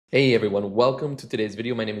Hey everyone, welcome to today's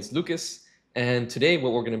video. My name is Lucas, and today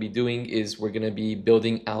what we're going to be doing is we're going to be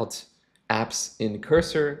building out apps in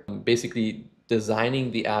Cursor, basically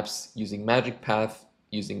designing the apps using Magic Path,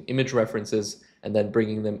 using image references, and then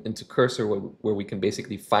bringing them into Cursor where we can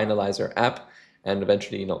basically finalize our app and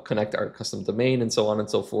eventually, connect our custom domain and so on and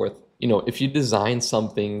so forth. If you design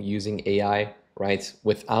something using AI, right,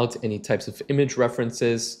 without any types of image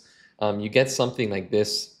references, you get something like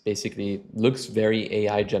this. Basically looks very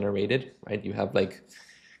AI generated, right? You have like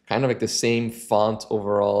kind of like the same font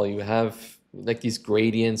overall. You have like these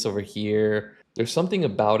gradients over here. There's something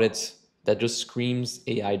about it that just screams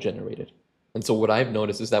AI generated. And so what I've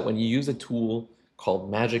noticed is that when you use a tool called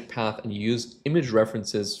Magic Path and you use image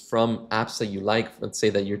references from apps that you like, let's say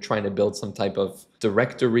that you're trying to build some type of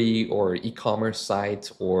directory or e-commerce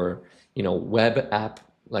site or web app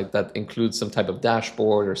like that includes some type of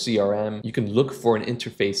dashboard or CRM, you can look for an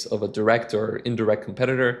interface of a direct or indirect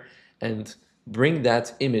competitor and bring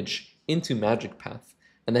that image into Magic Path.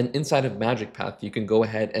 And then inside of Magic Path, you can go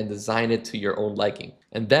ahead and design it to your own liking.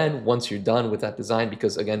 And then once you're done with that design,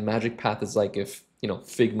 because again, Magic Path is like if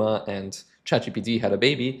Figma and ChatGPT had a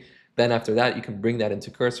baby, then after that, you can bring that into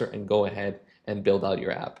Cursor and go ahead and build out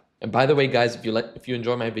your app. And by the way, guys, if you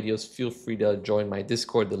enjoy my videos, feel free to join my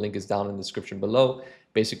Discord. The link is down in the description below.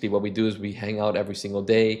 Basically, what we do is we hang out every single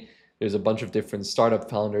day. There's a bunch of different startup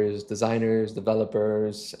founders, designers,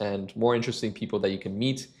 developers, and more interesting people that you can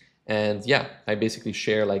meet. And yeah, I basically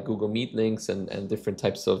share like Google Meet links and different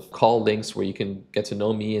types of call links where you can get to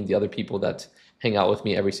know me and the other people that hang out with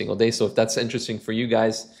me every single day. So if that's interesting for you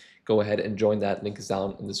guys, go ahead and join that. Link is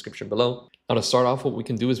down in the description below. Now to start off, what we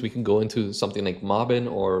can do is we can go into something like Mobbin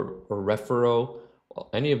or Refero. Well,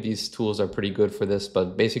 any of these tools are pretty good for this,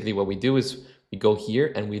 but basically what we do is we go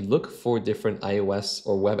here and we look for different iOS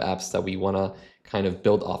or web apps that we want to kind of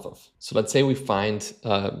build off of. So let's say we find,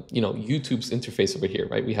 YouTube's interface over here,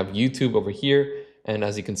 right? We have YouTube over here. And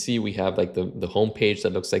as you can see, we have like the home page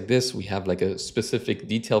that looks like this. We have like a specific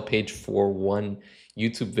detail page for one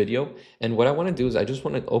YouTube video. And what I want to do is I just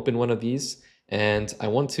want to open one of these and I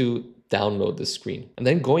want to download this screen. And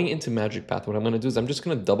then going into Magic Path, what I'm going to do is I'm just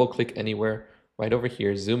going to double click anywhere right over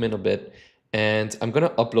here, zoom in a bit, and I'm going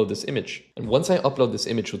to upload this image. And once I upload this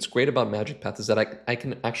image, what's great about Magic Path is that I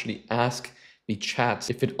can actually ask the chat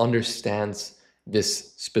if it understands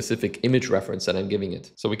this specific image reference that I'm giving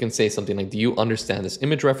it. So we can say something like, do you understand this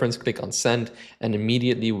image reference? Click on send, and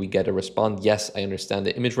immediately we get a response. Yes, I understand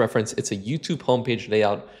the image reference. It's a YouTube homepage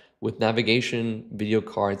layout with navigation, video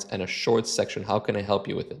cards, and a short section. How can I help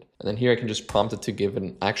you with it? And then here I can just prompt it to give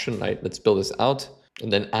an action, right? Let's build this out.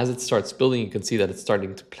 And then as it starts building, you can see that it's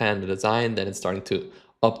starting to plan the design, then it's starting to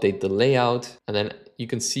update the layout. And then you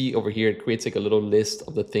can see over here, it creates like a little list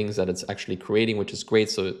of the things that it's actually creating, which is great.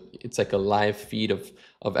 So it's like a live feed of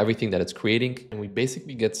everything that it's creating. And we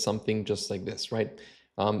basically get something just like this, right?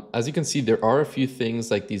 As you can see, there are a few things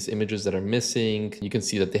like these images that are missing. You can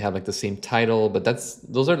see that they have like the same title, but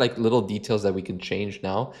those are like little details that we can change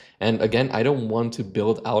now. And again, I don't want to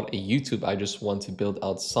build out a YouTube. I just want to build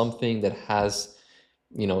out something that has,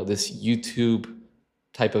 this YouTube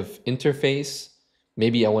type of interface.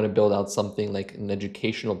 Maybe I want to build out something like an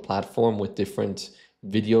educational platform with different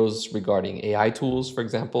videos regarding AI tools, for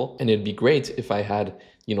example. And it'd be great if I had,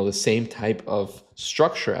 the same type of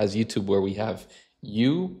structure as YouTube, where we have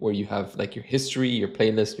where you have like your history, your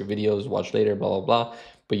playlist, your videos, watch later, blah, blah, blah.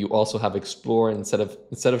 But you also have explore instead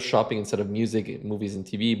of shopping, instead of music, movies and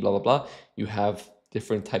TV, blah, blah, blah. You have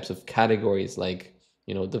different types of categories like,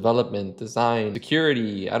 development, design,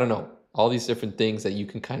 security, I don't know, all these different things that you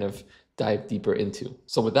can kind of dive deeper into.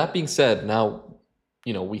 So with that being said, now,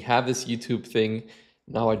 we have this YouTube thing.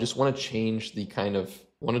 Now I just want to change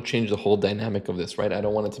the whole dynamic of this, right? I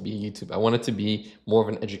don't want it to be YouTube. I want it to be more of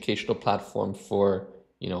an educational platform for,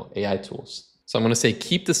 AI tools. So I'm going to say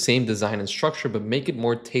keep the same design and structure, but make it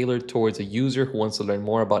more tailored towards a user who wants to learn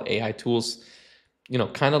more about AI tools,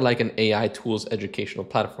 kind of like an AI tools educational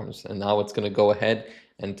platforms. And now it's going to go ahead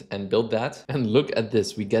and build that. And look at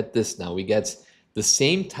this. We get this now. We get the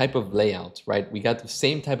same type of layout, right? We got the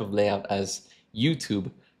same type of layout as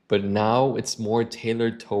YouTube, but now it's more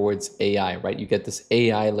tailored towards AI, right? You get this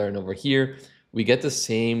AI learn over here. We get the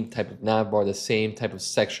same type of nav bar, the same type of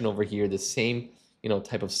section over here, the same,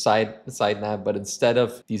 type of side nav, but instead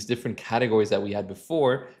of these different categories that we had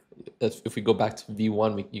before, if we go back to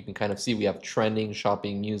V1, you can kind of see we have trending,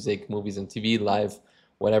 shopping, music, movies and TV, live,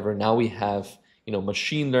 whatever. Now we have,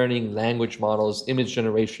 machine learning, language models, image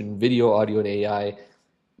generation, video, audio, and AI,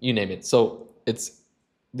 you name it. So this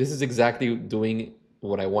is exactly doing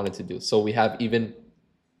what I wanted to do. So we have even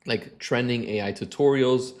like trending AI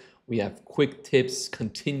tutorials We have quick tips,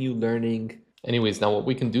 continue learning. Anyways, now what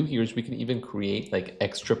we can do here is we can even create like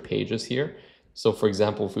extra pages here. So for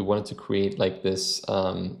example, if we wanted to create like this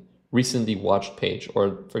recently watched page,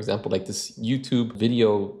 or for example, like this YouTube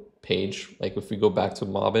video page, like if we go back to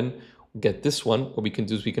Mobbin, get this one, what we can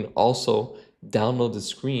do is we can also download the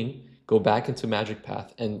screen, go back into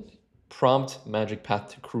MagicPath and prompt MagicPath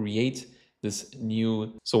to create this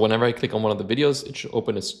new. So whenever I click on one of the videos, it should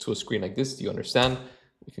open us to a screen like this. Do you understand?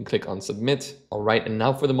 We can click on submit. All right, and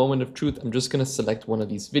now for the moment of truth, I'm just gonna select one of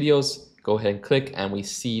these videos, go ahead and click, and we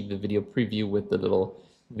see the video preview with the little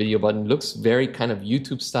video button. Looks very kind of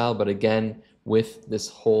YouTube style, but again, with this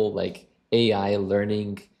whole like AI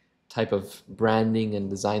learning type of branding and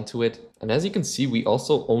design to it. And as you can see, we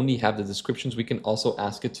also only have the descriptions. We can also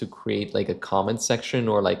ask it to create like a comment section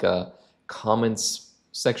or like a comments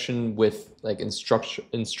section with like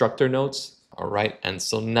instructor notes. All right, and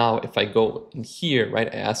so now if I go in here, right,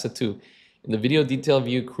 I asked it to, in the video detail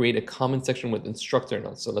view, create a comment section with instructor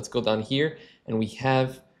notes. So let's go down here and we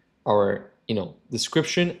have our,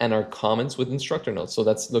 description and our comments with instructor notes. So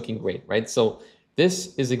that's looking great, right? So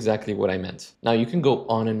this is exactly what I meant. Now you can go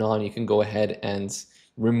on and on. You can go ahead and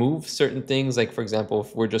remove certain things. Like for example,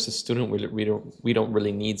 if we're just a student, we don't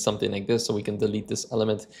really need something like this. So we can delete this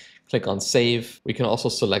element, click on save. We can also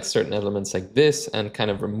select certain elements like this and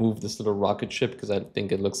kind of remove this little rocket ship because I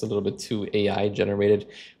think it looks a little bit too AI generated.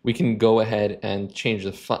 We can go ahead and change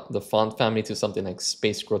the font family to something like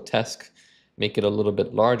Space Grotesque, make it a little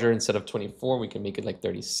bit larger. Instead of 24, we can make it like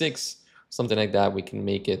 36, something like that. We can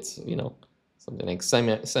make it, something like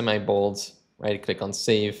semi-bold, right? Click on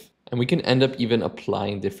save. And we can end up even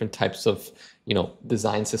applying different types of,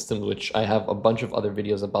 design systems, which I have a bunch of other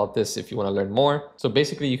videos about this if you want to learn more. So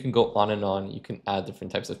basically you can go on and on. You can add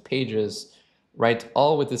different types of pages, right?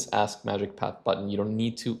 All with this Ask MagicPath button. You don't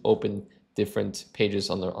need to open different pages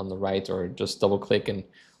on the right or just double click and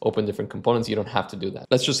open different components. You don't have to do that.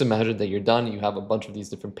 Let's just imagine that you're done. You have a bunch of these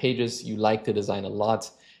different pages. You like the design a lot.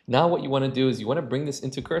 Now what you want to do is you want to bring this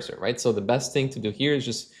into Cursor, right? So the best thing to do here is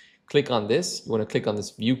just click on this. You want to click on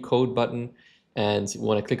this view code button and you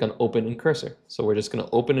want to click on open in Cursor. So we're just going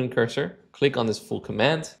to open in Cursor, click on this full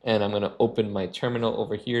command, and I'm going to open my terminal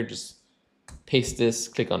over here. Just paste this,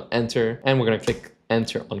 click on enter, and we're going to click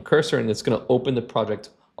enter on Cursor, and it's going to open the project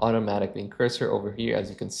automatically in Cursor over here, as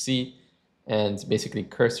you can see. And basically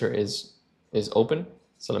Cursor is open.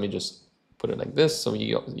 So let me just put it like this so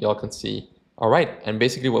y'all can see. All right, and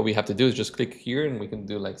basically what we have to do is just click here and we can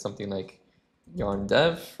do like something like yarn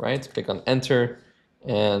dev, right? Click on enter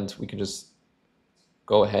and we can just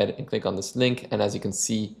go ahead and click on this link. And as you can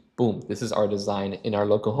see, boom, this is our design in our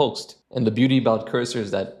local host. And the beauty about Cursor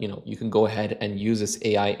is that, you can go ahead and use this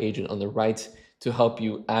AI agent on the right to help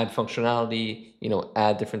you add functionality,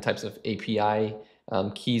 add different types of API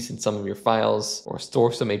keys in some of your files or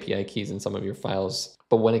store some API keys in some of your files.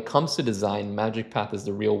 But when it comes to design, MagicPath is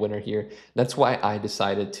the real winner here. That's why I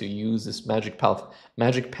decided to use this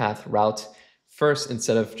MagicPath route first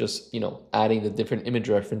instead of just, adding the different image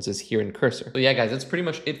references here in Cursor. So yeah, guys, that's pretty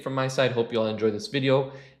much it from my side. Hope you all enjoyed this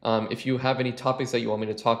video. If you have any topics that you want me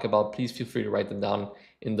to talk about, please feel free to write them down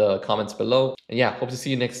in the comments below. And yeah, hope to see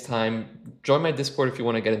you next time. Join my Discord if you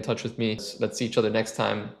want to get in touch with me. Let's see each other next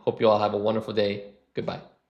time. Hope you all have a wonderful day. Goodbye.